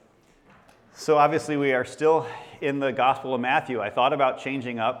So obviously we are still in the Gospel of Matthew. I thought about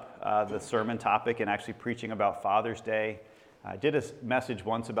changing up the sermon topic and actually preaching about Father's Day. I did a message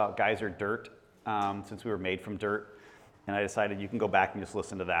once about guys are dirt, since we were made from dirt. And I decided you can go back and just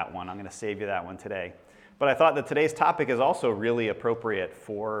listen to that one. I'm going to save you that one today. But I thought that today's topic is also really appropriate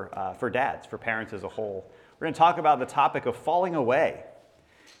for dads, for parents as a whole. We're going to talk about the topic of falling away.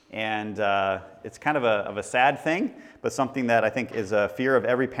 And it's kind of a sad thing, but something that I think is a fear of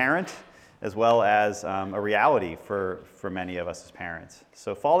every parent, as well as a reality for many of us as parents.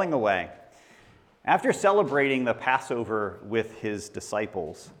 So falling away. After celebrating the Passover with his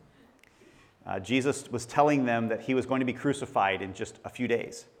disciples, Jesus was telling them that he was going to be crucified in just a few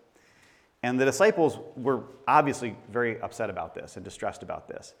days. And the disciples were obviously very upset about this and distressed about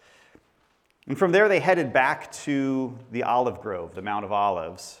this. And from there, they headed back to the olive grove, the Mount of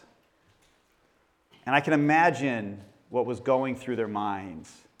Olives. And I can imagine what was going through their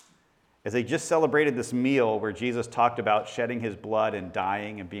minds as they just celebrated this meal where Jesus talked about shedding his blood and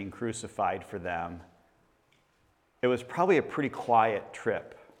dying and being crucified for them. It was probably a pretty quiet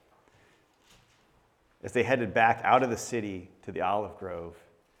trip as they headed back out of the city to the olive grove.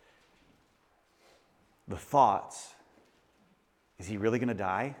 The thoughts, is he really going to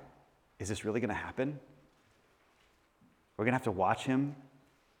die? Is this really going to happen? We're going to have to watch him?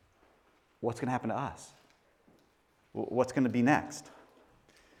 What's going to happen to us? What's going to be next?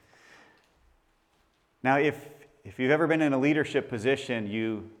 Now, if you've ever been in a leadership position,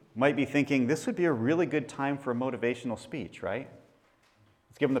 you might be thinking, this would be a really good time for a motivational speech, right?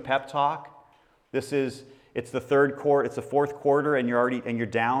 Let's give them the pep talk. It's the fourth quarter, and you're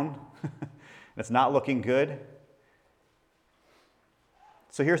down. It's not looking good.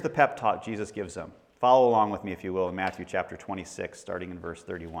 So here's the pep talk Jesus gives them. Follow along with me, if you will, in Matthew chapter 26, starting in verse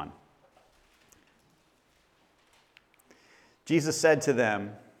 31. Jesus said to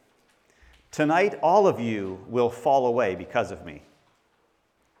them, "Tonight all of you will fall away because of me.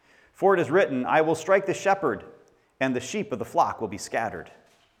 For it is written, I will strike the shepherd, and the sheep of the flock will be scattered.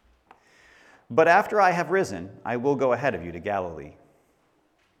 But after I have risen, I will go ahead of you to Galilee."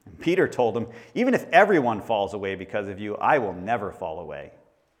 And Peter told him, "Even if everyone falls away because of you, I will never fall away."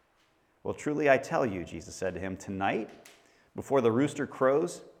 "Well, truly I tell you," Jesus said to him, "tonight, before the rooster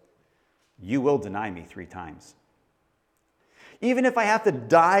crows, you will deny me 3 times. "Even if I have to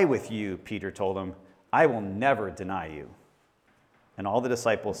die with you," Peter told him, "I will never deny you." And all the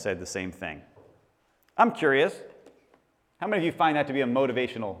disciples said the same thing. I'm curious, how many of you find that to be a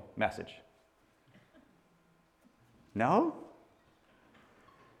motivational message? No?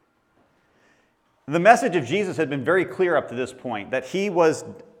 The message of Jesus had been very clear up to this point, that he was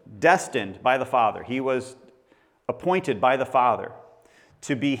destined by the Father. He was appointed by the Father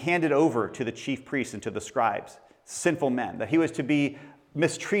to be handed over to the chief priests and to the scribes, sinful men, that he was to be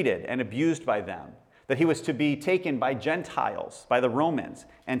mistreated and abused by them, that he was to be taken by Gentiles, by the Romans,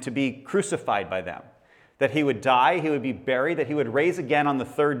 and to be crucified by them, that he would die, he would be buried, that he would rise again on the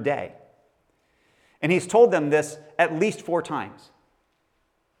 3rd day. And he's told them this at least 4 times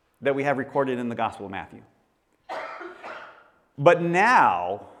that we have recorded in the Gospel of Matthew. But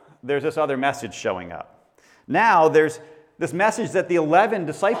now there's this other message showing up. Now there's this message that the 11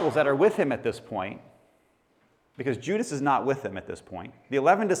 disciples that are with him at this point, because Judas is not with him at this point, the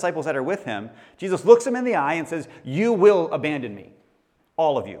 11 disciples that are with him, Jesus looks them in the eye and says, "You will abandon me,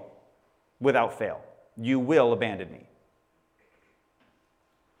 all of you, without fail. You will abandon me."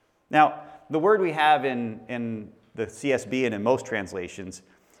 Now, the word we have in the CSB and in most translations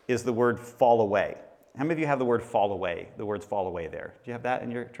is the word fall away. How many of you have the word fall away? The words fall away there. Do you have that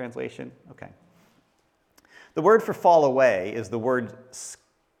in your translation? Okay. The word for fall away is the word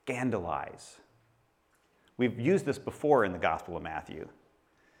scandalize. We've used this before in the Gospel of Matthew.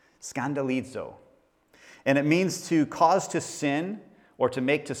 Scandalizo. And it means to cause to sin or to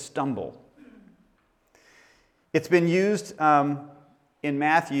make to stumble. It's been used in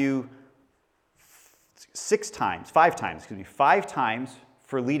Matthew 5 times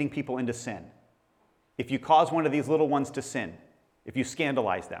for leading people into sin. If you cause one of these little ones to sin, if you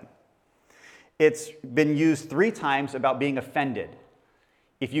scandalize them. It's been used 3 times about being offended.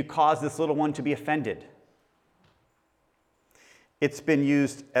 If you cause this little one to be offended. It's been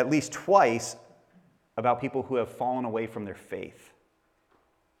used at least twice about people who have fallen away from their faith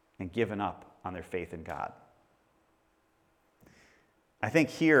and given up on their faith in God. I think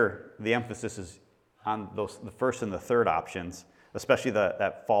here the emphasis is on the first and the third options, especially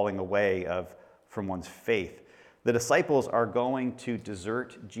that falling away from one's faith. The disciples are going to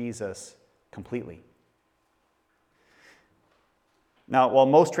desert Jesus completely. Now, while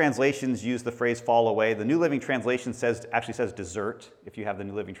most translations use the phrase fall away, the New Living Translation actually says desert, if you have the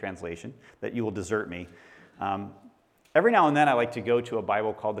New Living Translation, that you will desert me. Every now and then I like to go to a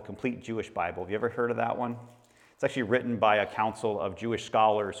Bible called the Complete Jewish Bible. Have you ever heard of that one? It's actually written by a council of Jewish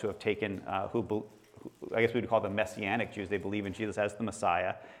scholars who have taken, who I guess we would call them Messianic Jews. They believe in Jesus as the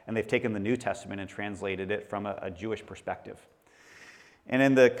Messiah, and they've taken the New Testament and translated it from a Jewish perspective. And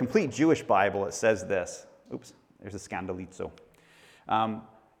in the Complete Jewish Bible, it says this. Oops, there's a scandalizo.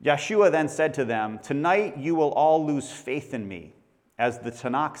 Yeshua then said to them, "Tonight you will all lose faith in me. As the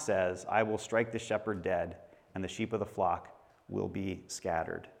Tanakh says, I will strike the shepherd dead, and the sheep of the flock will be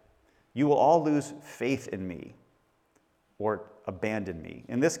scattered. You will all lose faith in me, or abandon me."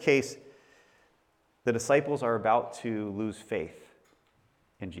 In this case, the disciples are about to lose faith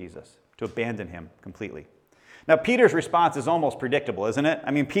in Jesus, to abandon him completely. Now, Peter's response is almost predictable, isn't it?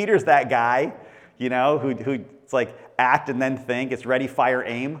 I mean, Peter's that guy, who's like act and then think. It's ready, fire,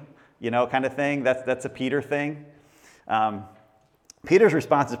 aim, kind of thing. That's a Peter thing. Peter's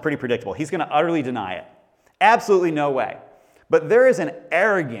response is pretty predictable. He's going to utterly deny it. Absolutely no way. But there is an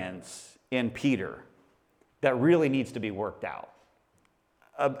arrogance in Peter that really needs to be worked out.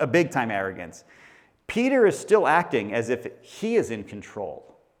 A big-time arrogance. Peter is still acting as if he is in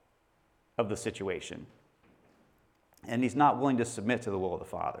control of the situation. And he's not willing to submit to the will of the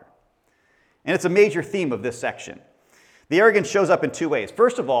Father. And it's a major theme of this section. The arrogance shows up in two ways.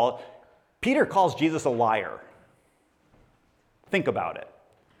 First of all, Peter calls Jesus a liar. Think about it.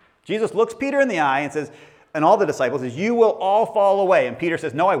 Jesus looks Peter in the eye and says, and all the disciples says, "You will all fall away." And Peter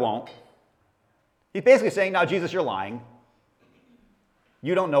says, "No, I won't." He's basically saying, "Now, Jesus, you're lying.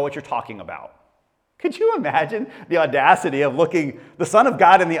 You don't know what you're talking about." Could you imagine the audacity of looking the Son of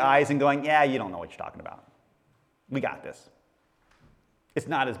God in the eyes and going, "Yeah, you don't know what you're talking about. We got this. It's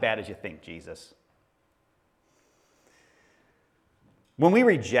not as bad as you think, Jesus." When we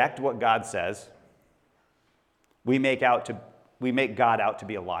reject what God says, we make God out to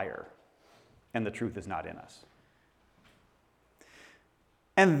be a liar, and the truth is not in us.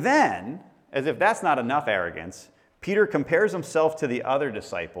 And then, as if that's not enough arrogance, Peter compares himself to the other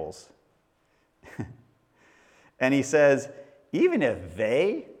disciples. And he says, even if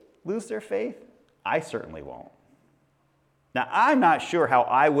they lose their faith, I certainly won't. Now, I'm not sure how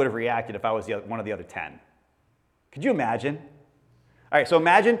I would have reacted if I was one of the other 10. Could you imagine? All right, so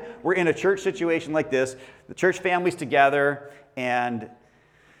imagine we're in a church situation like this. The church family's together, and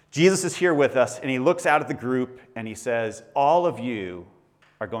Jesus is here with us, and he looks out at the group, and he says, "All of you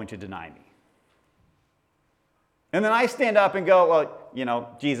are going to deny me." And then I stand up and go,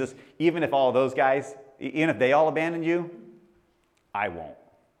 "Well, Jesus, even if all of those guys, even if they all abandon you, I won't."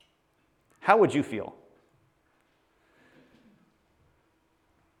 How would you feel?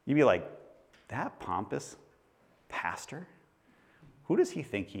 You'd be like, "That pompous pastor? Who does he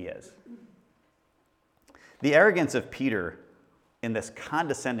think he is?" The arrogance of Peter in this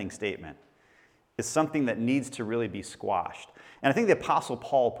condescending statement is something that needs to really be squashed. And I think the Apostle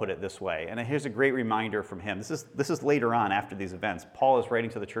Paul put it this way, and here's a great reminder from him. This is later on after these events. Paul is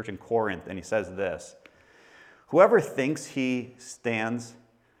writing to the church in Corinth, and he says this: "Whoever thinks he stands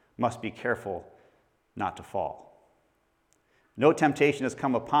must be careful not to fall. No temptation has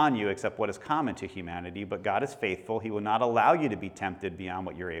come upon you except what is common to humanity, but God is faithful. He will not allow you to be tempted beyond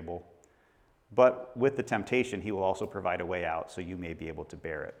what you're able. But with the temptation, he will also provide a way out so you may be able to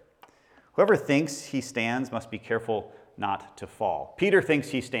bear it. Whoever thinks he stands must be careful not to fall." Peter thinks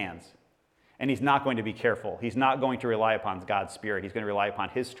he stands, and he's not going to be careful. He's not going to rely upon God's Spirit. He's going to rely upon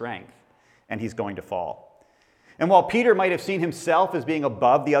his strength, and he's going to fall. And while Peter might have seen himself as being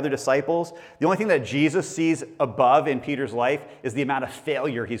above the other disciples, the only thing that Jesus sees above in Peter's life is the amount of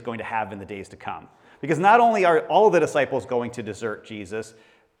failure he's going to have in the days to come. Because not only are all of the disciples going to desert Jesus,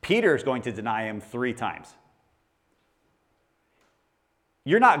 Peter's going to deny him 3 times.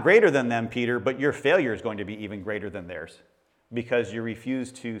 You're not greater than them, Peter, but your failure is going to be even greater than theirs because you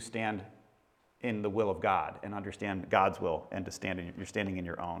refuse to stand in the will of God and understand God's will and you're standing in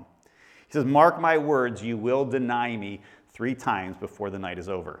your own. He says, "Mark my words, you will deny me 3 times before the night is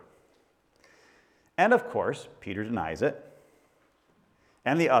over." And of course, Peter denies it,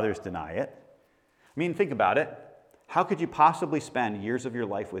 and the others deny it. I mean, think about it. How could you possibly spend years of your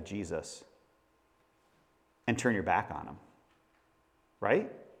life with Jesus and turn your back on him? Right?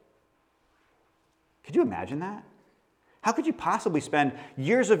 Could you imagine that? How could you possibly spend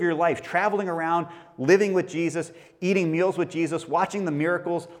years of your life traveling around, living with Jesus, eating meals with Jesus, watching the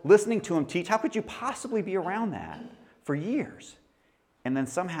miracles, listening to him teach? How could you possibly be around that for years and then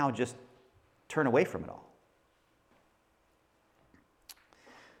somehow just turn away from it all?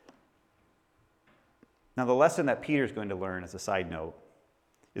 Now, the lesson that Peter's going to learn, as a side note,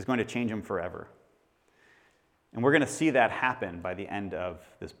 is going to change him forever. And we're going to see that happen by the end of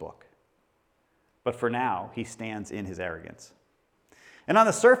this book. But for now, he stands in his arrogance. And on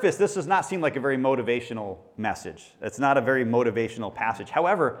the surface, this does not seem like a very motivational message. It's not a very motivational passage.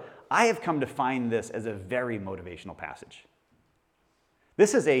 However, I have come to find this as a very motivational passage.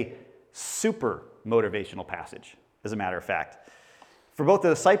 This is a super motivational passage, as a matter of fact, for both the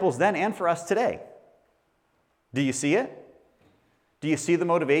disciples then and for us today. Do you see it? Do you see the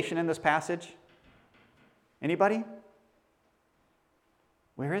motivation in this passage? Anybody?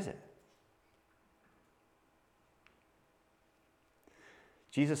 Where is it?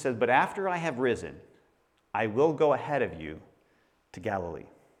 Jesus says, "But after I have risen, I will go ahead of you to Galilee."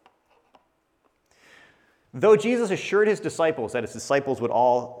 Though Jesus assured his disciples that his disciples would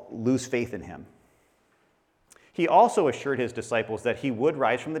all lose faith in him, he also assured his disciples that he would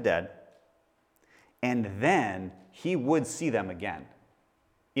rise from the dead, and then he would see them again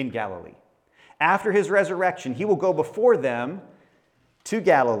in Galilee. After his resurrection, he will go before them to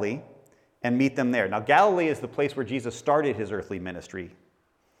Galilee and meet them there. Now, Galilee is the place where Jesus started his earthly ministry.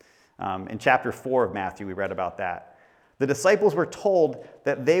 In chapter 4 of Matthew, we read about that. The disciples were told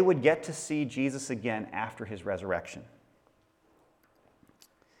that they would get to see Jesus again after his resurrection.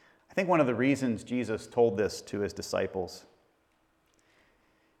 I think one of the reasons Jesus told this to his disciples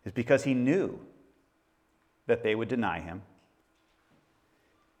is because he knew that they would deny him,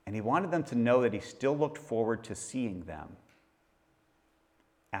 and he wanted them to know that he still looked forward to seeing them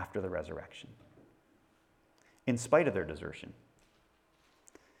after the resurrection, in spite of their desertion.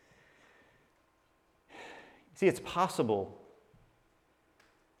 See, it's possible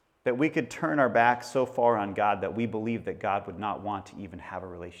that we could turn our back so far on God that we believe that God would not want to even have a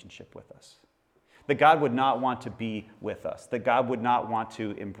relationship with us, that God would not want to be with us, that God would not want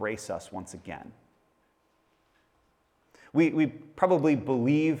to embrace us once again. We probably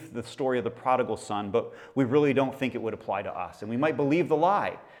believe the story of the prodigal son, but we really don't think it would apply to us. And we might believe the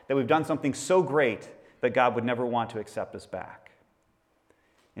lie that we've done something so great that God would never want to accept us back.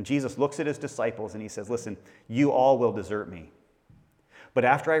 And Jesus looks at his disciples and he says, "Listen, you all will desert me. But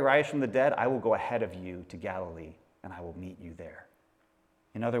after I rise from the dead, I will go ahead of you to Galilee and I will meet you there."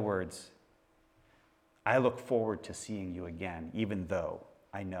 In other words, I look forward to seeing you again, even though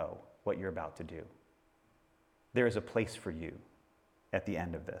I know what you're about to do. There is a place for you at the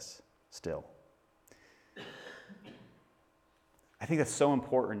end of this still. I think that's so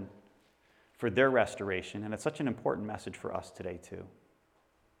important for their restoration, and it's such an important message for us today too.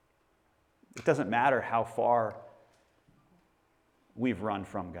 It doesn't matter how far we've run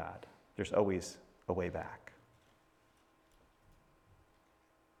from God. There's always a way back.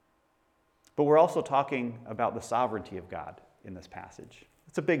 But we're also talking about the sovereignty of God in this passage.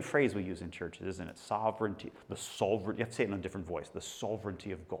 It's a big phrase we use in churches, isn't it? Sovereignty. You have to say it in a different voice. The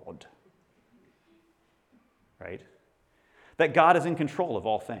sovereignty of God. Right? That God is in control of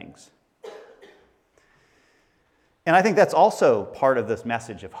all things. And I think that's also part of this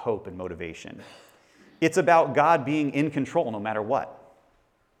message of hope and motivation. It's about God being in control no matter what.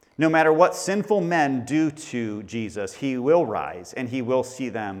 No matter what sinful men do to Jesus, he will rise and he will see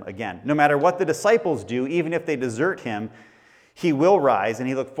them again. No matter what the disciples do, even if they desert him, he will rise and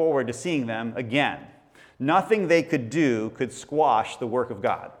he looked forward to seeing them again. Nothing they could do could squash the work of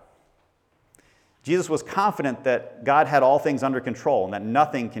God. Jesus was confident that God had all things under control and that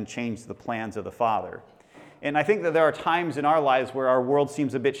nothing can change the plans of the Father. And I think that there are times in our lives where our world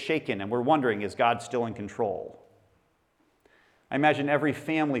seems a bit shaken and we're wondering, is God still in control? I imagine every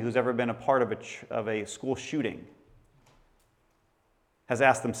family who's ever been a part of a school shooting has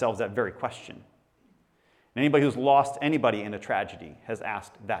asked themselves that very question. And anybody who's lost anybody in a tragedy has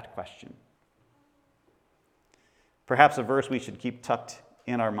asked that question. Perhaps a verse we should keep tucked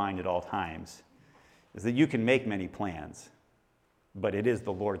in our mind at all times is that you can make many plans, but it is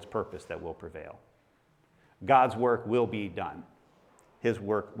the Lord's purpose that will prevail. God's work will be done. His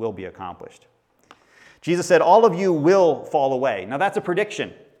work will be accomplished. Jesus said, "All of you will fall away." Now that's a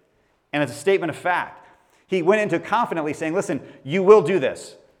prediction, and it's a statement of fact. He went into confidently saying, "Listen, you will do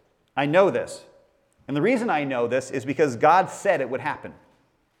this. I know this. And the reason I know this is because God said it would happen."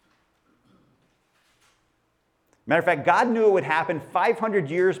 Matter of fact, God knew it would happen 500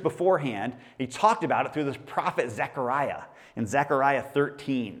 years beforehand. He talked about it through this prophet Zechariah in Zechariah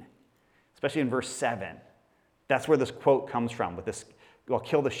 13, especially in verse 7. That's where this quote comes from, with this, "Well,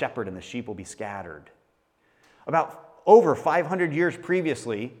 kill the shepherd and the sheep will be scattered." About over 500 years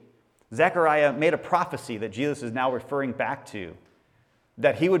previously, Zechariah made a prophecy that Jesus is now referring back to,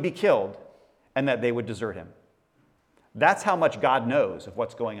 that he would be killed and that they would desert him. That's how much God knows of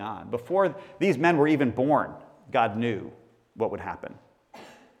what's going on. Before these men were even born, God knew what would happen.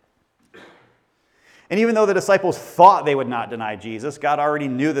 And even though the disciples thought they would not deny Jesus, God already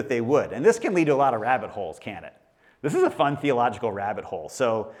knew that they would. And this can lead to a lot of rabbit holes, can't it? This is a fun theological rabbit hole.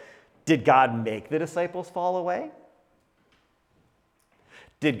 So, did God make the disciples fall away?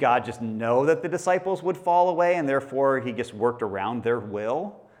 Did God just know that the disciples would fall away and therefore he just worked around their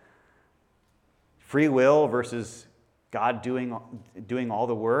will? Free will versus God doing all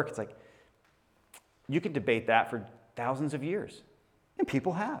the work. It's like, you could debate that for thousands of years. And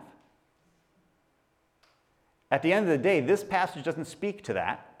people have. At the end of the day, this passage doesn't speak to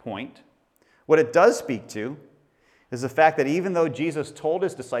that point. What it does speak to is the fact that even though Jesus told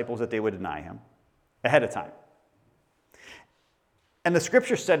his disciples that they would deny him ahead of time, and the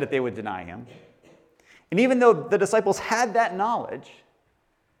scripture said that they would deny him, and even though the disciples had that knowledge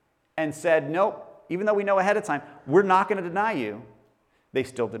and said, nope, even though we know ahead of time, we're not going to deny you, they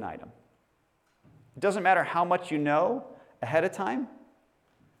still denied him. It doesn't matter how much you know ahead of time,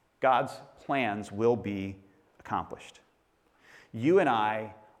 God's plans will be accomplished. You and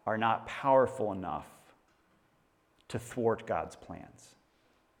I are not powerful enough to thwart God's plans.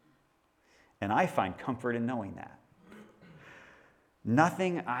 And I find comfort in knowing that.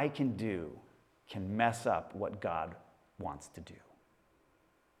 Nothing I can do can mess up what God wants to do.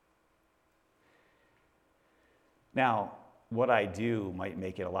 Now, what I do might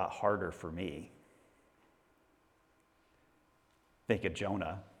make it a lot harder for me. Think of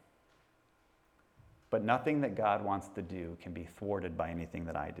Jonah. But nothing that God wants to do can be thwarted by anything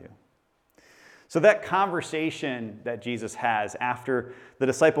that I do. So that conversation that Jesus has after the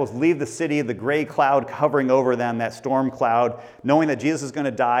disciples leave the city, the gray cloud covering over them, that storm cloud, knowing that Jesus is going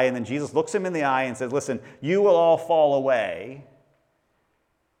to die, and then Jesus looks him in the eye and says, listen, you will all fall away.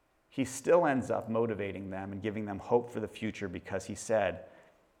 He still ends up motivating them and giving them hope for the future because he said,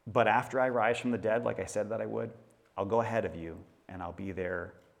 but after I rise from the dead, like I said that I would, I'll go ahead of you and I'll be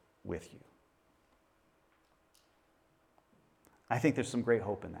there with you. I think there's some great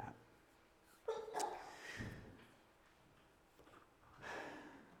hope in that.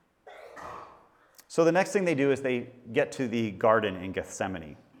 So the next thing they do is they get to the garden in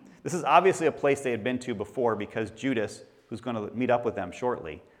Gethsemane. This is obviously a place they had been to before because Judas, who's going to meet up with them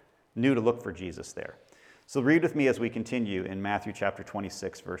shortly, knew to look for Jesus there. So read with me as we continue in Matthew chapter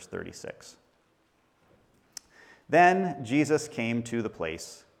 26, verse 36. Then Jesus came to the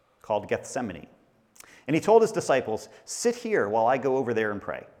place called Gethsemane, and he told his disciples, sit here while I go over there and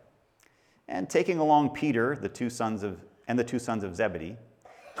pray. And taking along Peter, the two sons of Zebedee,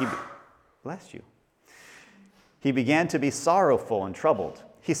 he began to be sorrowful and troubled.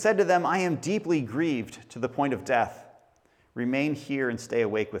 He said to them, I am deeply grieved to the point of death. Remain here and stay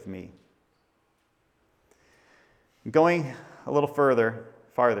awake with me. Going a little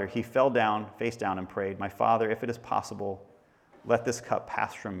farther, he fell down, face down, and prayed, my Father, if it is possible, let this cup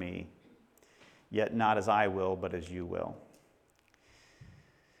pass from me, yet not as I will, but as you will.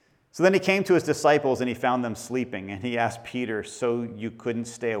 So then he came to his disciples and he found them sleeping, and he asked Peter, so you couldn't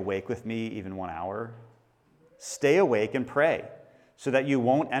stay awake with me even 1 hour? Stay awake and pray, so that you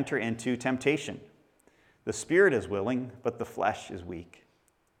won't enter into temptation. The spirit is willing, but the flesh is weak.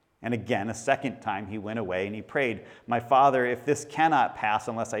 And again, a second time he went away and he prayed, my Father, if this cannot pass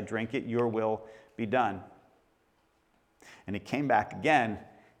unless I drink it, your will be done. And he came back again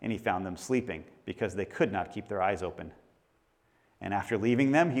and he found them sleeping because they could not keep their eyes open. And after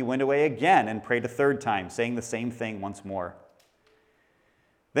leaving them, he went away again and prayed a third time, saying the same thing once more.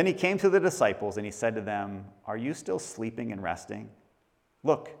 Then he came to the disciples and he said to them, are you still sleeping and resting?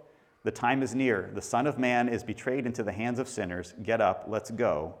 Look, the time is near. The Son of Man is betrayed into the hands of sinners. Get up, let's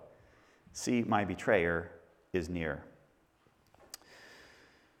go. See, my betrayer is near.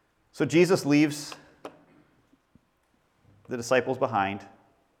 So Jesus leaves the disciples behind,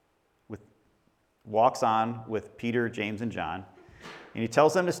 walks on with Peter, James, and John, and he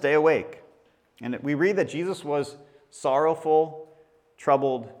tells them to stay awake. And we read that Jesus was sorrowful,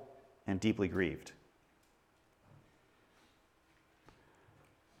 troubled, and deeply grieved.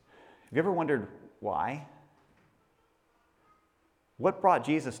 Have you ever wondered why? What brought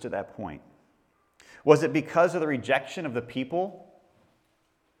Jesus to that point? Was it because of the rejection of the people?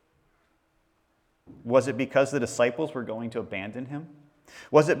 Was it because the disciples were going to abandon him?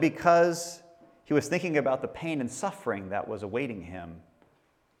 Was it because he was thinking about the pain and suffering that was awaiting him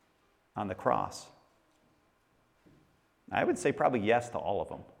on the cross? I would say probably yes to all of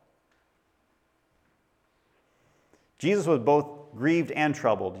them. Jesus was both grieved and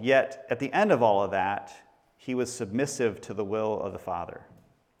troubled, yet at the end of all of that, he was submissive to the will of the Father.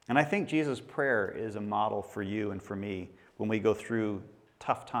 And I think Jesus' prayer is a model for you and for me when we go through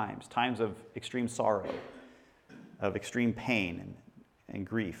tough times, times of extreme sorrow, of extreme pain and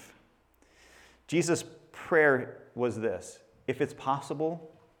grief. Jesus' prayer was this: if it's possible,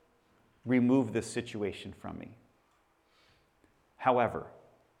 remove this situation from me. However,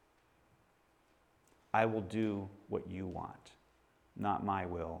 I will do what you want. Not my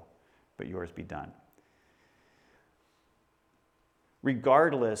will, but yours be done.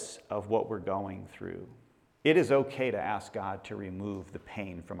 Regardless of what we're going through, it is okay to ask God to remove the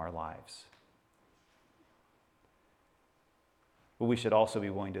pain from our lives. But we should also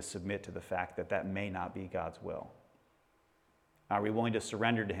be willing to submit to the fact that that may not be God's will. Are we willing to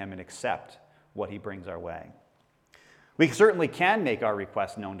surrender to him and accept what he brings our way? We certainly can make our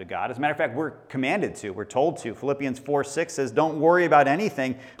requests known to God. As a matter of fact, we're commanded to. We're told to. Philippians 4:6 says, don't worry about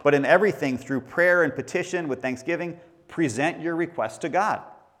anything, but in everything, through prayer and petition with thanksgiving, present your requests to God.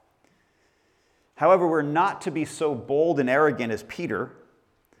 However, we're not to be so bold and arrogant as Peter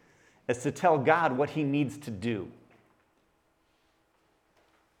as to tell God what he needs to do.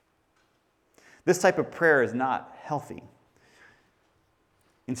 This type of prayer is not healthy.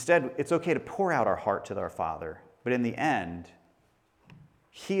 Instead, it's okay to pour out our heart to our Father, but in the end,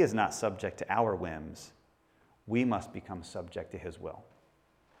 he is not subject to our whims. We must become subject to his will.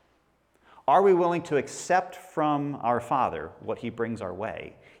 Are we willing to accept from our Father what he brings our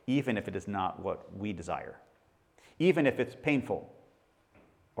way, even if it is not what we desire, even if it's painful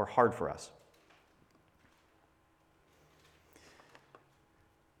or hard for us?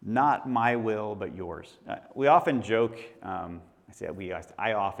 Not my will, but yours. We often joke,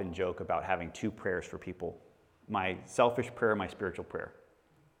 I often joke about having two prayers for people: my selfish prayer and my spiritual prayer.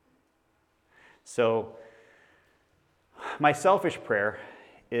 So, my selfish prayer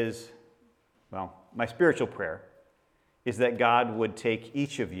is, my spiritual prayer is that God would take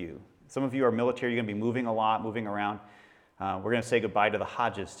each of you. Some of you are military, you're going to be moving a lot, moving around. We're going to say goodbye to the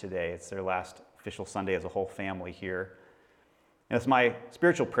Hodges today. It's their last official Sunday as a whole family here. And it's my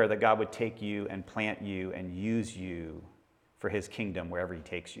spiritual prayer that God would take you and plant you and use you for his kingdom wherever he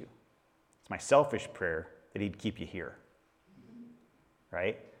takes you. It's my selfish prayer that he'd keep you here,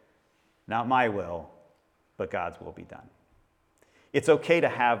 right? Not my will, but God's will be done. It's okay to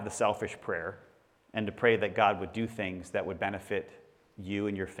have the selfish prayer and to pray that God would do things that would benefit you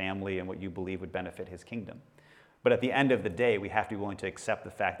and your family and what you believe would benefit his kingdom. But at the end of the day, we have to be willing to accept the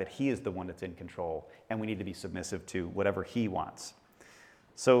fact that he is the one that's in control, and we need to be submissive to whatever he wants.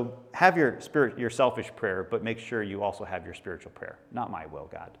 So have your selfish prayer, but make sure you also have your spiritual prayer. Not my will,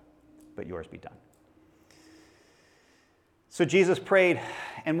 God, but yours be done. So Jesus prayed,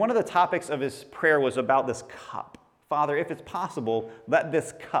 and one of the topics of his prayer was about this cup. Father, if it's possible, let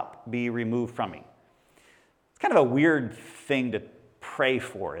this cup be removed from me. It's kind of a weird thing to pray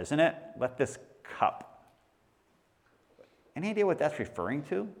for, isn't it? Let this cup. Any idea what that's referring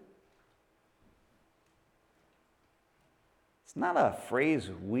to? It's not a phrase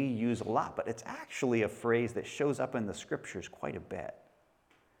we use a lot, but it's actually a phrase that shows up in the scriptures quite a bit.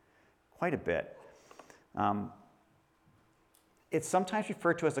 Quite a bit. It's sometimes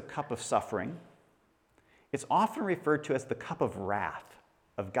referred to as a cup of suffering. It's often referred to as the cup of wrath,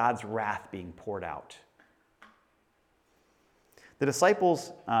 of God's wrath being poured out. The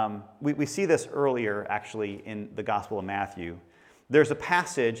disciples, we see this earlier actually in the Gospel of Matthew. There's a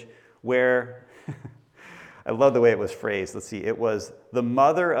passage where, I love the way it was phrased. Let's see, it was the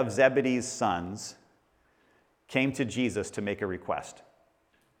mother of Zebedee's sons came to Jesus to make a request.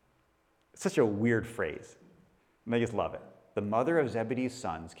 It's such a weird phrase, and I just love it. The mother of Zebedee's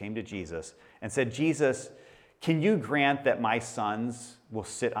sons came to Jesus and said, Jesus, can you grant that my sons will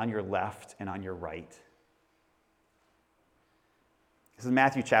sit on your left and on your right? This is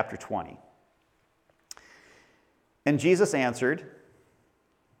Matthew chapter 20. And Jesus answered,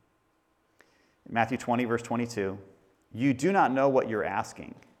 Matthew 20, verse 22, you do not know what you're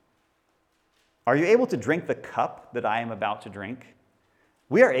asking. Are you able to drink the cup that I am about to drink?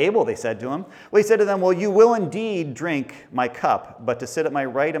 We are able, they said to him. Well, he said to them, well, you will indeed drink my cup, but to sit at my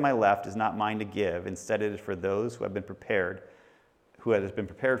right and my left is not mine to give. Instead, it is for those who have been prepared, who it has been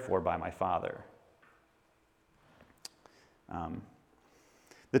prepared for by my Father.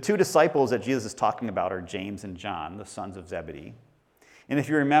 The two disciples that Jesus is talking about are James and John, the sons of Zebedee. And if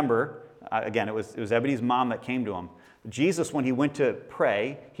you remember, again, it was Zebedee's mom that came to him. Jesus, when he went to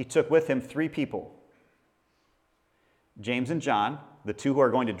pray, he took with him three people. James and John, the two who are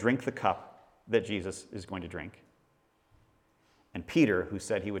going to drink the cup that Jesus is going to drink. And Peter, who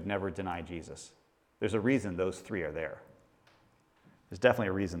said he would never deny Jesus. There's a reason those three are there. There's definitely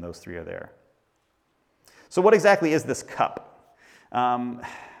a reason those three are there. So what exactly is this cup? Some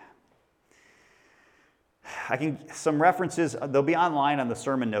references, they'll be online on the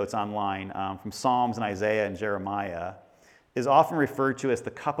sermon notes online, from Psalms and Isaiah and Jeremiah. is often referred to as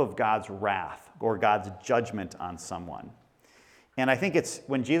the cup of God's wrath or God's judgment on someone. And I think it's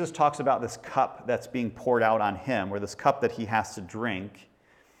when Jesus talks about this cup that's being poured out on him, or this cup that he has to drink,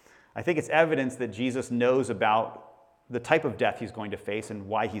 I think it's evidence that Jesus knows about the type of death he's going to face and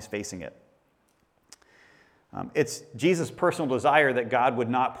why he's facing it. It's Jesus' personal desire that God would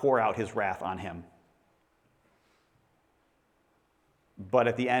not pour out his wrath on him. But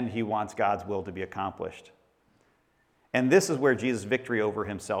at the end, he wants God's will to be accomplished. And this is where Jesus' victory over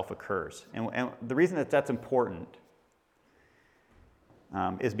himself occurs. And the reason that that's important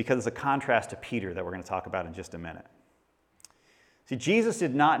is because it's a contrast to Peter that we're going to talk about in just a minute. See, Jesus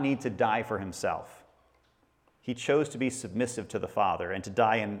did not need to die for himself. He chose to be submissive to the Father and to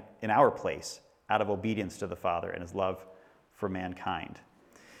die in our place out of obedience to the Father and his love for mankind.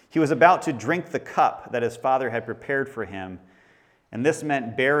 He was about to drink the cup that his Father had prepared for him, and this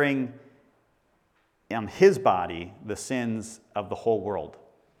meant bearing on his body the sins of the whole world.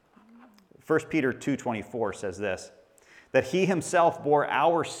 1 Peter 2:24 says this, that he himself bore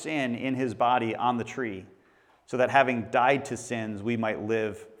our sin in his body on the tree, so that having died to sins, we might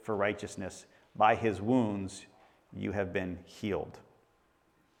live for righteousness. By his wounds, you have been healed.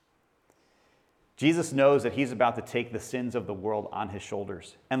 Jesus knows that he's about to take the sins of the world on his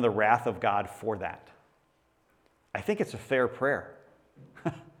shoulders and the wrath of God for that. I think it's a fair prayer.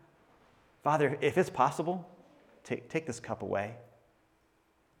 Father, if it's possible, take this cup away.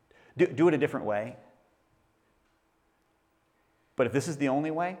 Do it a different way. But if this is the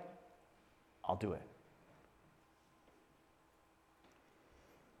only way, I'll do it.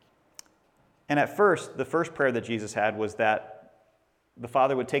 And at first, the first prayer that Jesus had was that the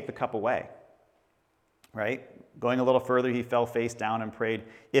Father would take the cup away, right? Going a little further, he fell face down and prayed,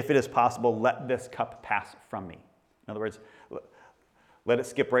 if it is possible, let this cup pass from me. In other words, let it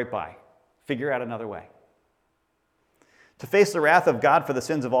skip right by. Figure out another way. To face the wrath of God for the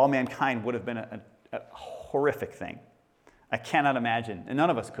sins of all mankind would have been a horrific thing. I cannot imagine, and none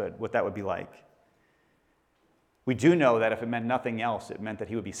of us could, what that would be like. We do know that if it meant nothing else, it meant that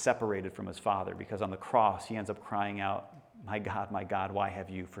he would be separated from his Father, because on the cross he ends up crying out, my God, why have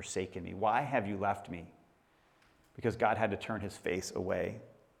you forsaken me? Why have you left me? Because God had to turn his face away.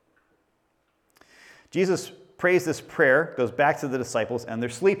 Jesus prays this prayer, goes back to the disciples, and they're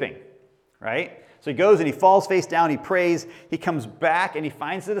sleeping, right? So he goes and he falls face down, he prays, he comes back and he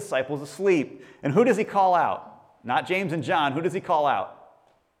finds the disciples asleep. And who does he call out? Not James and John. Who does he call out?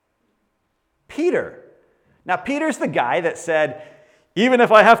 Peter. Now, Peter's the guy that said, even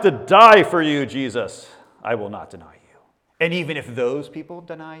if I have to die for you, Jesus, I will not deny you. And even if those people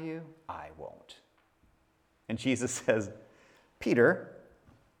deny you, I won't. And Jesus says, Peter,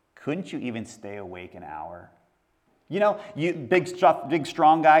 couldn't you even stay awake an hour? You know, you big,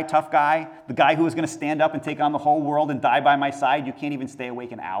 strong guy, tough guy, the guy who is going to stand up and take on the whole world and die by my side, you can't even stay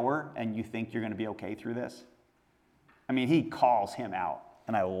awake an hour, and you think you're going to be okay through this? I mean, he calls him out,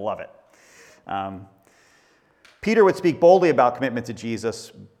 and I love it. Peter would speak boldly about commitment to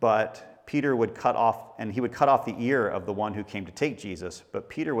Jesus, but Peter would cut off the ear of the one who came to take Jesus, but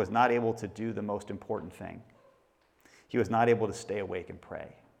Peter was not able to do the most important thing. He was not able to stay awake and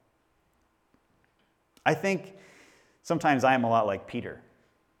pray. I think sometimes I am a lot like Peter.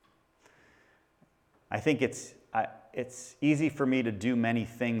 I think it's easy for me to do many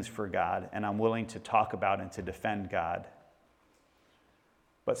things for God, and I'm willing to talk about and to defend God.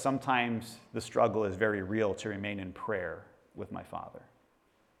 But sometimes the struggle is very real to remain in prayer with my Father.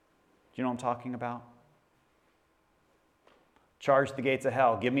 Do you know what I'm talking about? Charge the gates of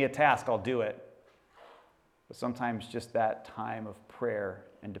hell. Give me a task, I'll do it. But sometimes just that time of prayer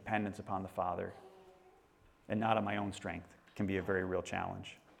and dependence upon the Father and not on my own strength can be a very real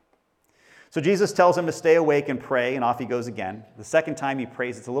challenge. So Jesus tells him to stay awake and pray, and off he goes again. The second time he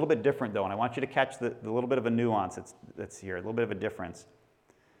prays, it's a little bit different, though, and I want you to catch the little bit of a nuance that's here, a little bit of a difference.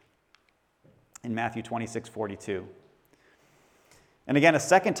 In Matthew 26:42. And again, a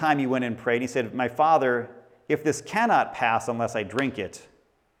second time he went and prayed. He said, my Father, if this cannot pass unless I drink it,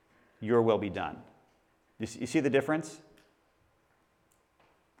 your will be done. You see the difference?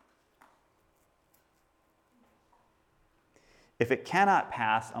 If it cannot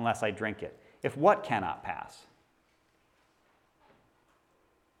pass unless I drink it. If what cannot pass?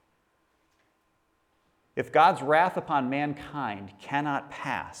 If God's wrath upon mankind cannot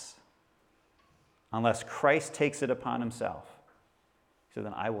pass unless Christ takes it upon himself, so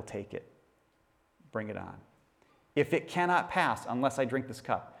then I will take it. Bring it on. If it cannot pass unless I drink this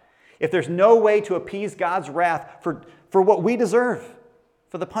cup. If there's no way to appease God's wrath for what we deserve,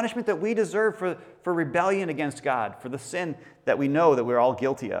 for the punishment that we deserve for rebellion against God, for the sin that we know that we're all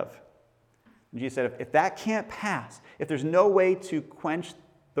guilty of, And Jesus said, if that can't pass, if there's no way to quench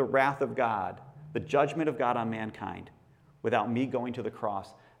the wrath of God, the judgment of God on mankind, without me going to the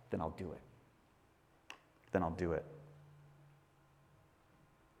cross, then I'll do it. Then I'll do it.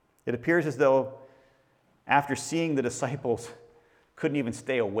 It appears as though after seeing the disciples couldn't even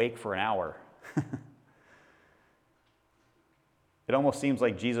stay awake for an hour, it almost seems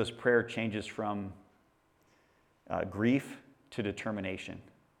like Jesus' prayer changes from grief to determination.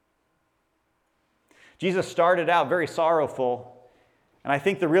 Jesus started out very sorrowful, and I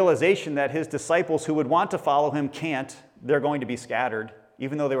think the realization that his disciples who would want to follow him can't, they're going to be scattered,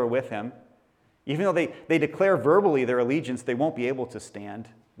 even though they were with him. Even though they declare verbally their allegiance, they won't be able to stand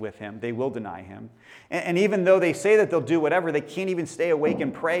with him. They will deny him. And even though they say that they'll do whatever, they can't even stay awake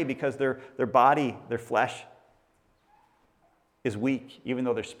and pray because their body, their flesh is weak, even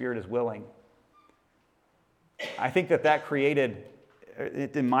though their spirit is willing. I think that created,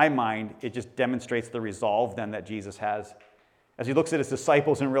 in my mind, it just demonstrates the resolve then that Jesus has. As he looks at his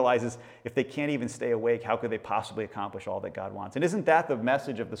disciples and realizes if they can't even stay awake, how could they possibly accomplish all that God wants? And isn't that the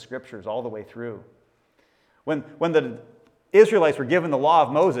message of the scriptures all the way through? When the Israelites were given the law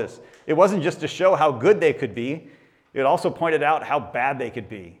of Moses, it wasn't just to show how good they could be, it also pointed out how bad they could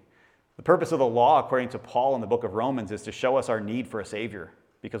be. The purpose of the law, according to Paul in the book of Romans, is to show us our need for a Savior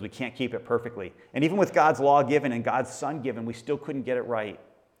because we can't keep it perfectly. And even with God's law given and God's Son given, we still couldn't get it right.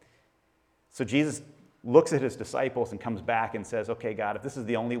 So Jesus looks at his disciples and comes back and says, okay, God, if this is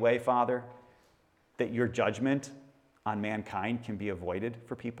the only way, Father, that your judgment on mankind can be avoided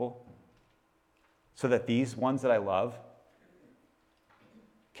for people, so that these ones that I love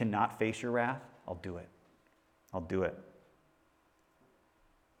cannot face your wrath, I'll do it. I'll do it.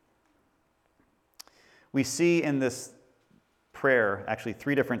 We see in this prayer actually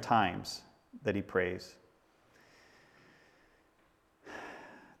 3 different times that he prays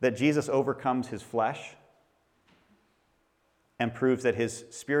that Jesus overcomes his flesh and proves that his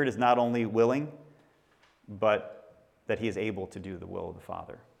spirit is not only willing, but that he is able to do the will of the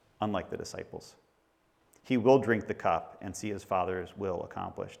Father, unlike the disciples. He will drink the cup and see his Father's will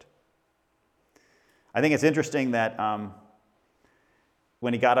accomplished. I think it's interesting that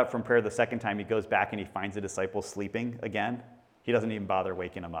when he got up from prayer the second time, he goes back and he finds the disciples sleeping again. He doesn't even bother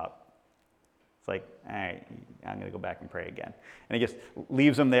waking them up. It's like, all right, I'm going to go back and pray again. And he just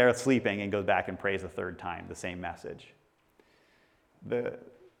leaves them there sleeping and goes back and prays the third time, the same message.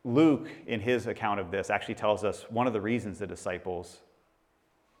 Luke, in his account of this, actually tells us one of the reasons the disciples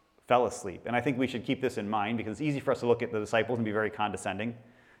fell asleep. And I think we should keep this in mind because it's easy for us to look at the disciples and be very condescending.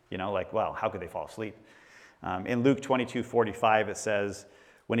 Like, well, how could they fall asleep? In Luke 22:45, it says,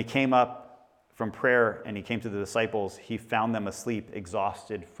 when he came up from prayer and he came to the disciples, he found them asleep,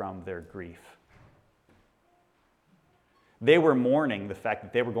 exhausted from their grief. They were mourning the fact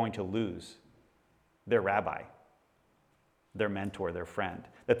that they were going to lose their rabbi, their mentor, their friend,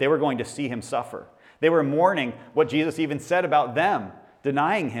 that they were going to see him suffer. They were mourning what Jesus even said about them,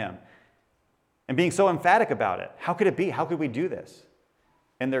 denying him, and being so emphatic about it. How could it be? How could we do this?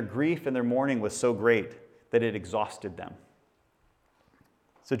 And their grief and their mourning was so great that it exhausted them.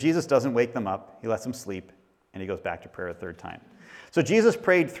 So Jesus doesn't wake them up. He lets them sleep, and he goes back to prayer a third time. So Jesus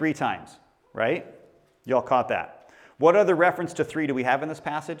prayed 3 times, right? You all caught that. What other reference to 3 do we have in this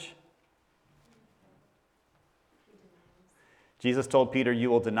passage? Jesus told Peter,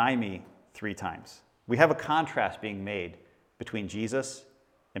 you will deny me 3 times. We have a contrast being made between Jesus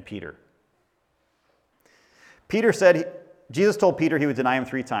and Peter. Jesus told Peter he would deny him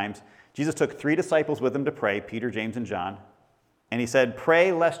 3 times. Jesus took 3 disciples with him to pray, Peter, James, and John. And he said,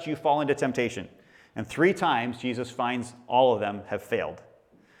 pray lest you fall into temptation. And 3 times Jesus finds all of them have failed.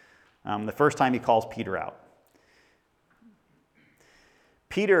 The first time he calls Peter out.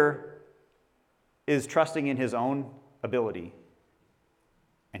 Peter is trusting in his own ability,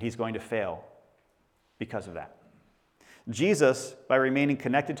 and he's going to fail because of that. Jesus, by remaining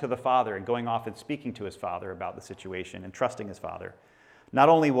connected to the Father and going off and speaking to his Father about the situation and trusting his Father, not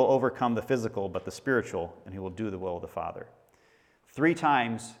only will overcome the physical, but the spiritual, and he will do the will of the Father. 3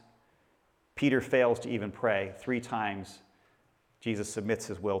 times, Peter fails to even pray. 3 times, Jesus submits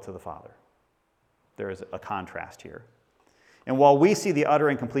his will to the Father. There is a contrast here. And while we see the utter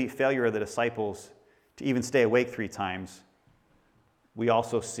and complete failure of the disciples to even stay awake 3 times, we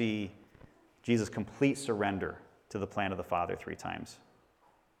also see Jesus' complete surrender to the plan of the Father 3 times.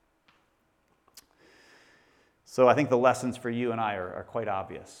 So I think the lessons for you and I are quite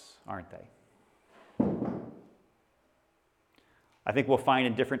obvious, aren't they? I think we'll find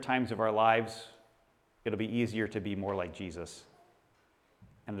in different times of our lives, it'll be easier to be more like Jesus.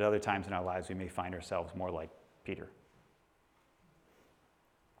 And at other times in our lives, we may find ourselves more like Peter.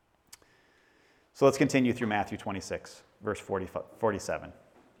 So let's continue through Matthew 26, verse 47.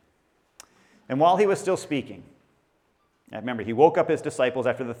 And while he was still speaking, remember, he woke up his disciples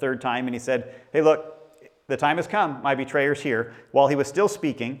after the third time and he said, hey, look, the time has come, my betrayer's here. While he was still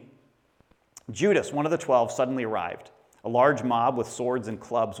speaking, Judas, one of the 12, suddenly arrived. A large mob with swords and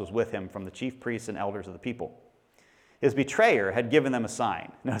clubs was with him from the chief priests and elders of the people. His betrayer had given them a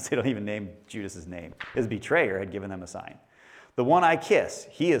sign. Notice they don't even name Judas's name. His betrayer had given them a sign. The one I kiss,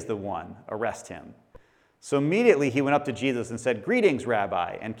 he is the one. Arrest him. So immediately he went up to Jesus and said, greetings,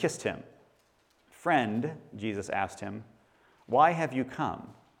 Rabbi, and kissed him. Friend, Jesus asked him, why have you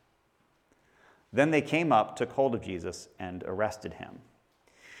come? Then they came up, took hold of Jesus, and arrested him.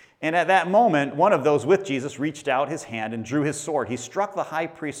 And at that moment, one of those with Jesus reached out his hand and drew his sword. He struck the high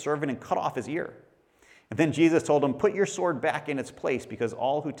priest's servant and cut off his ear. And then Jesus told him, put your sword back in its place, because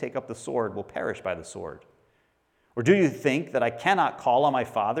all who take up the sword will perish by the sword. Or do you think that I cannot call on my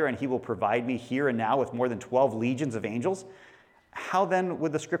Father, and he will provide me here and now with more than 12 legions of angels? How then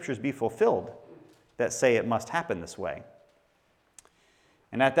would the scriptures be fulfilled that say it must happen this way?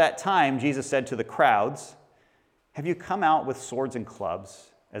 And at that time, Jesus said to the crowds, have you come out with swords and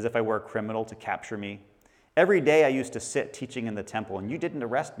clubs, as if I were a criminal, to capture me? Every day I used to sit teaching in the temple, and you didn't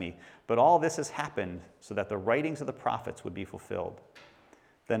arrest me, but all this has happened so that the writings of the prophets would be fulfilled.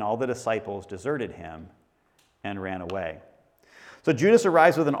 Then all the disciples deserted him and ran away. So Judas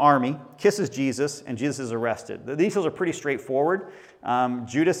arrives with an army, kisses Jesus, and Jesus is arrested. The details are pretty straightforward.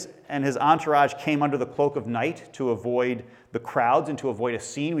 Judas and his entourage came under the cloak of night to avoid the crowds and to avoid a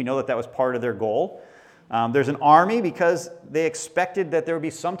scene. We know that that was part of their goal. There's an army because they expected that there would be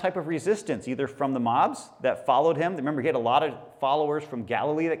some type of resistance, either from the mobs that followed him. Remember, he had a lot of followers from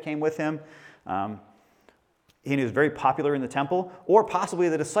Galilee that came with him. He was very popular in the temple, or possibly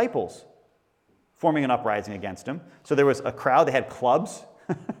the disciples forming an uprising against him. So there was a crowd. They had clubs.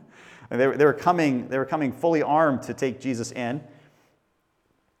 And they were coming fully armed to take Jesus in.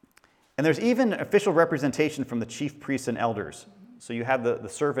 And there's even official representation from the chief priests and elders. So you have the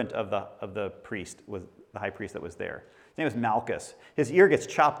servant of the priest, was the high priest that was there. His name was Malchus. His ear gets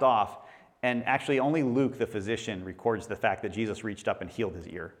chopped off, and actually only Luke, the physician, records the fact that Jesus reached up and healed his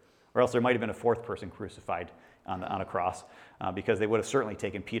ear. Or else there might have been a fourth person crucified on a cross, because they would have certainly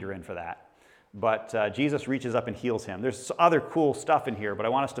taken Peter in for that. But Jesus reaches up and heals him. There's other cool stuff in here, but I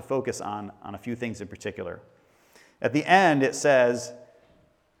want us to focus on a few things in particular. At the end, it says,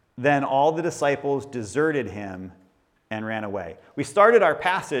 then all the disciples deserted him and ran away. We started our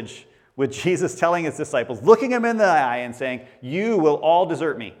passage with Jesus telling his disciples, looking him in the eye and saying, you will all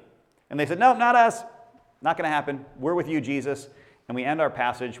desert me. And they said, no, not us. Not going to happen. We're with you, Jesus. And we end our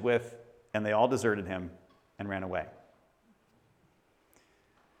passage with, and they all deserted him and ran away.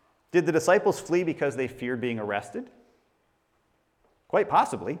 Did the disciples flee because they feared being arrested? Quite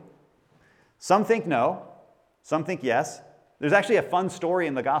possibly. Some think no. Some think yes. There's actually a fun story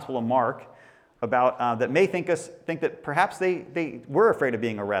in the Gospel of Mark about that may think that perhaps they were afraid of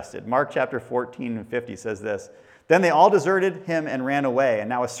being arrested. Mark chapter 14 and 50 says this. Then they all deserted him and ran away. And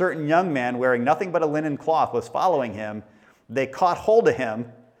now a certain young man wearing nothing but a linen cloth was following him. They caught hold of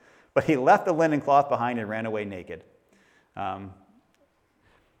him, but he left the linen cloth behind and ran away naked.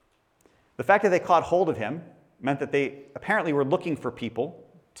 The fact that they caught hold of him meant that they apparently were looking for people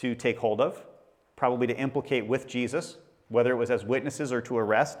to take hold of, probably to implicate with Jesus, whether it was as witnesses or to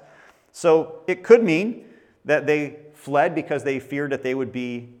arrest. So it could mean that they fled because they feared that they would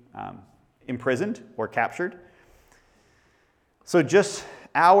be imprisoned or captured. So just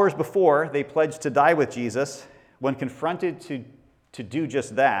hours before they pledged to die with Jesus, when confronted to do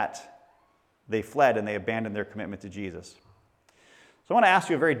just that, they fled and they abandoned their commitment to Jesus. So I want to ask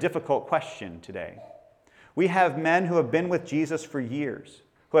you a very difficult question today. We have men who have been with Jesus for years,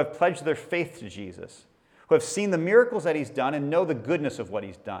 who have pledged their faith to Jesus, who have seen the miracles that he's done and know the goodness of what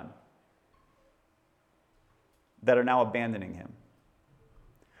he's done, that are now abandoning him.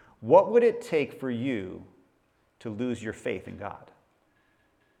 What would it take for you to lose your faith in God?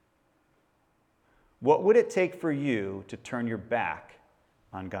 What would it take for you to turn your back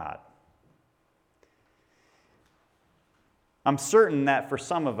on God? I'm certain that for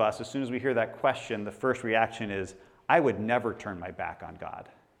some of us, as soon as we hear that question, the first reaction is, I would never turn my back on God.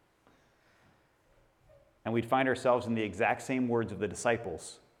 And we'd find ourselves in the exact same words of the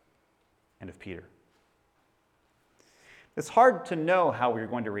disciples and of Peter. It's hard to know how you're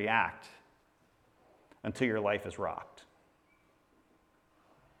going to react until your life is rocked.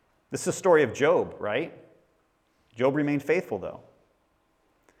 This is the story of Job, right? Job remained faithful, though.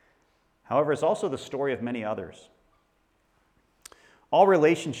 However, it's also the story of many others. All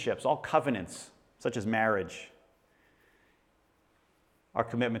relationships, all covenants, such as marriage, our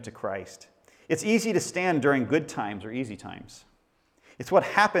commitment to Christ. It's easy to stand during good times or easy times. It's what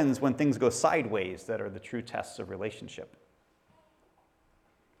happens when things go sideways that are the true tests of relationship.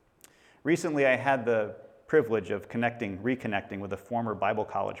 Recently, I had the privilege of reconnecting with a former Bible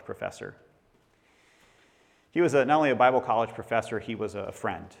college professor. He was not only a Bible college professor, he was a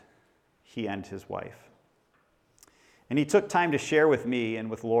friend, he and his wife. And he took time to share with me and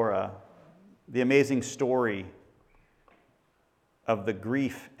with Laura the amazing story of the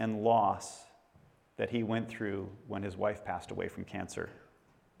grief and loss that he went through when his wife passed away from cancer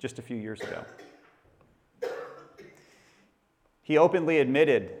just a few years ago. He openly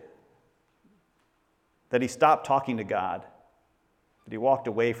admitted that he stopped talking to God, that he walked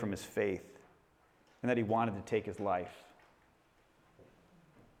away from his faith, and that he wanted to take his life.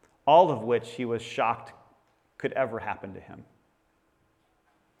 All of which he was shocked could ever happen to him.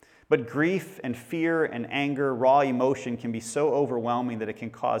 But grief and fear and anger, raw emotion can be so overwhelming that it can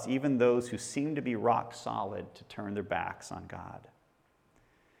cause even those who seem to be rock solid to turn their backs on God.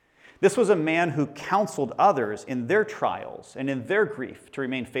 This was a man who counseled others in their trials and in their grief to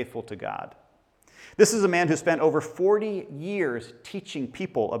remain faithful to God. This is a man who spent over 40 years teaching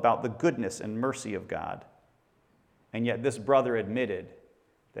people about the goodness and mercy of God. And yet this brother admitted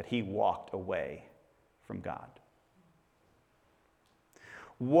that he walked away from God.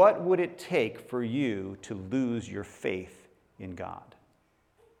 What would it take for you to lose your faith in God?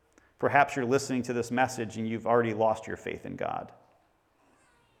 Perhaps you're listening to this message and you've already lost your faith in God.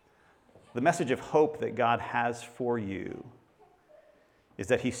 The message of hope that God has for you is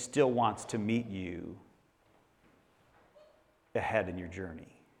that he still wants to meet you ahead in your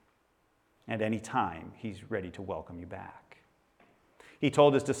journey. At any time, he's ready to welcome you back. He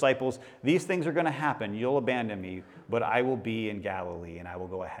told his disciples, these things are going to happen. You'll abandon me, but I will be in Galilee and I will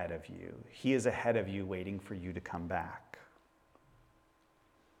go ahead of you. He is ahead of you, waiting for you to come back.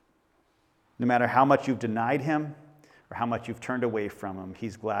 No matter how much you've denied him or how much you've turned away from him,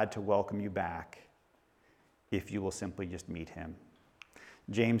 he's glad to welcome you back if you will simply just meet him.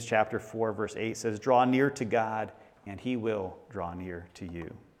 James chapter 4, verse 8 says, draw near to God and he will draw near to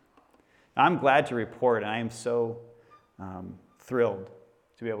you. Now, I'm glad to report, and I am so thrilled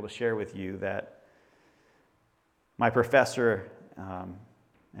to be able to share with you that my professor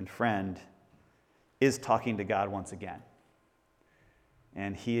and friend is talking to God once again.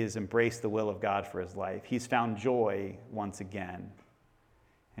 And he has embraced the will of God for his life. He's found joy once again.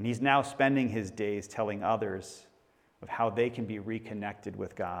 And he's now spending his days telling others of how they can be reconnected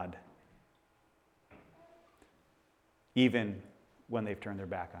with God, even when they've turned their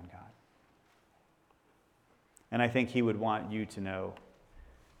back on God. And I think he would want you to know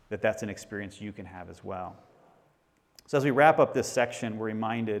that that's an experience you can have as well. So as we wrap up this section, we're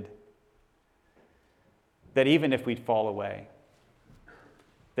reminded that even if we'd fall away,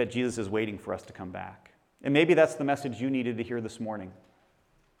 that Jesus is waiting for us to come back. And maybe that's the message you needed to hear this morning.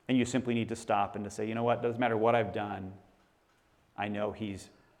 And you simply need to stop and to say, you know what, doesn't matter what I've done, I know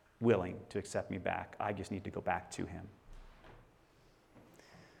he's willing to accept me back. I just need to go back to him.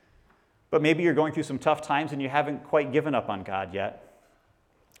 But maybe you're going through some tough times and you haven't quite given up on God yet.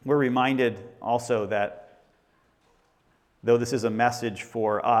 We're reminded also that though this is a message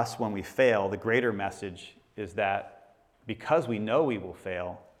for us when we fail, the greater message is that because we know we will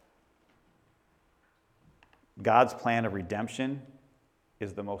fail, God's plan of redemption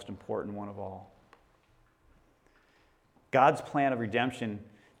is the most important one of all. God's plan of redemption,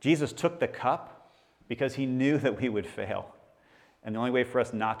 Jesus took the cup because he knew that we would fail. And the only way for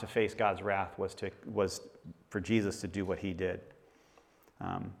us not to face God's wrath was for Jesus to do what he did.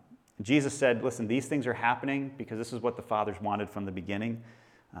 Jesus said, listen, these things are happening because this is what the fathers wanted from the beginning.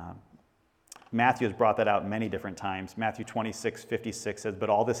 Matthew has brought that out many different times. Matthew 26:56 says, but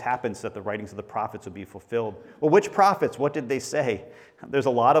all this happens so that the writings of the prophets would be fulfilled. Well, which prophets? What did they say? There's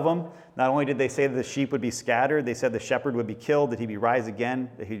a lot of them. Not only did they say that the sheep would be scattered, they said the shepherd would be killed, that he'd be rise again,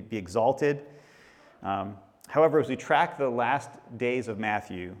 that he'd be exalted. However, as we track the last days of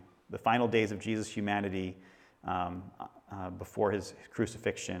Matthew, the final days of Jesus' humanity before his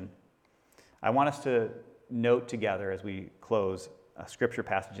crucifixion, I want us to note together as we close a scripture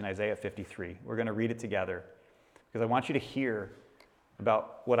passage in Isaiah 53. We're going to read it together because I want you to hear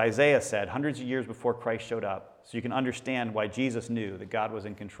about what Isaiah said hundreds of years before Christ showed up so you can understand why Jesus knew that God was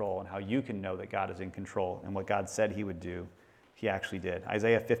in control and how you can know that God is in control and what God said he would do, he actually did.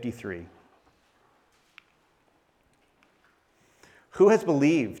 Isaiah 53. Who has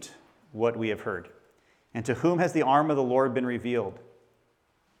believed what we have heard? And to whom has the arm of the Lord been revealed?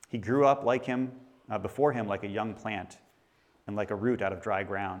 He grew up like him, before him like a young plant and like a root out of dry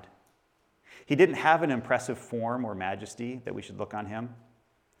ground. He didn't have an impressive form or majesty that we should look on him,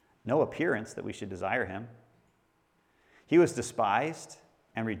 no appearance that we should desire him. He was despised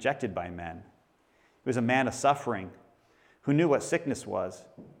and rejected by men. He was a man of suffering who knew what sickness was.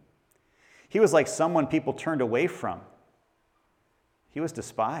 He was like someone people turned away from. He was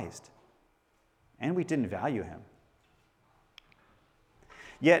despised, and we didn't value him.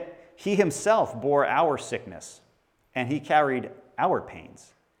 Yet he himself bore our sickness, and he carried our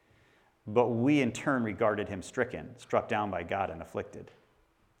pains. But we in turn regarded him stricken, struck down by God, and afflicted.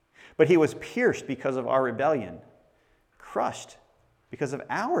 But he was pierced because of our rebellion, crushed because of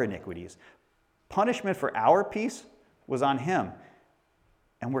our iniquities. Punishment for our peace was on him,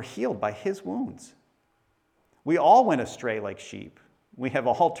 and we're healed by his wounds. We all went astray like sheep. We have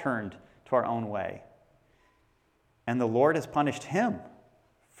all turned to our own way. And the Lord has punished him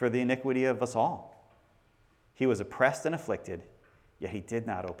for the iniquity of us all. He was oppressed and afflicted, yet he did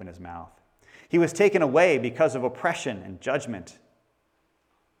not open his mouth. He was taken away because of oppression and judgment.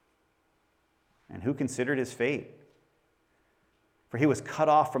 And who considered his fate? For he was cut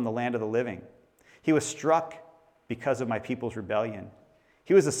off from the land of the living. He was struck because of my people's rebellion.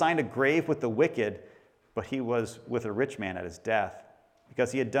 He was assigned a grave with the wicked, but he was with a rich man at his death,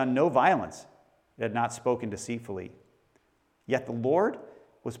 because he had done no violence, and had not spoken deceitfully. Yet the Lord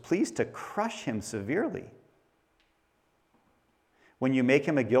was pleased to crush him severely. When you make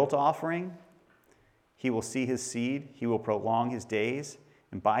him a guilt offering, he will see his seed, he will prolong his days,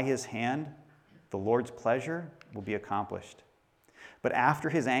 and by his hand the Lord's pleasure will be accomplished. But after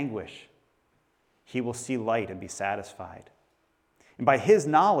his anguish, he will see light and be satisfied. And by his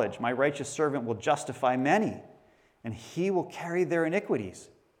knowledge, my righteous servant will justify many, and he will carry their iniquities.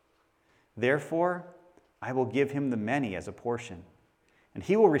 Therefore, I will give him the many as a portion, and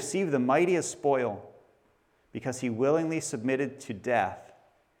he will receive the mighty as spoil, because he willingly submitted to death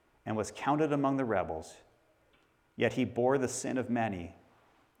and was counted among the rebels. Yet he bore the sin of many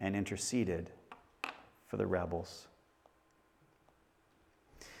and interceded for the rebels.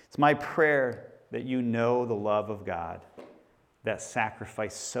 It's my prayer that you know the love of God that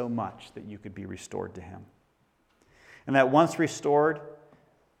sacrificed so much that you could be restored to him. And that once restored,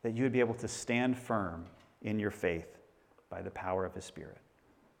 that you would be able to stand firm in your faith by the power of his Spirit.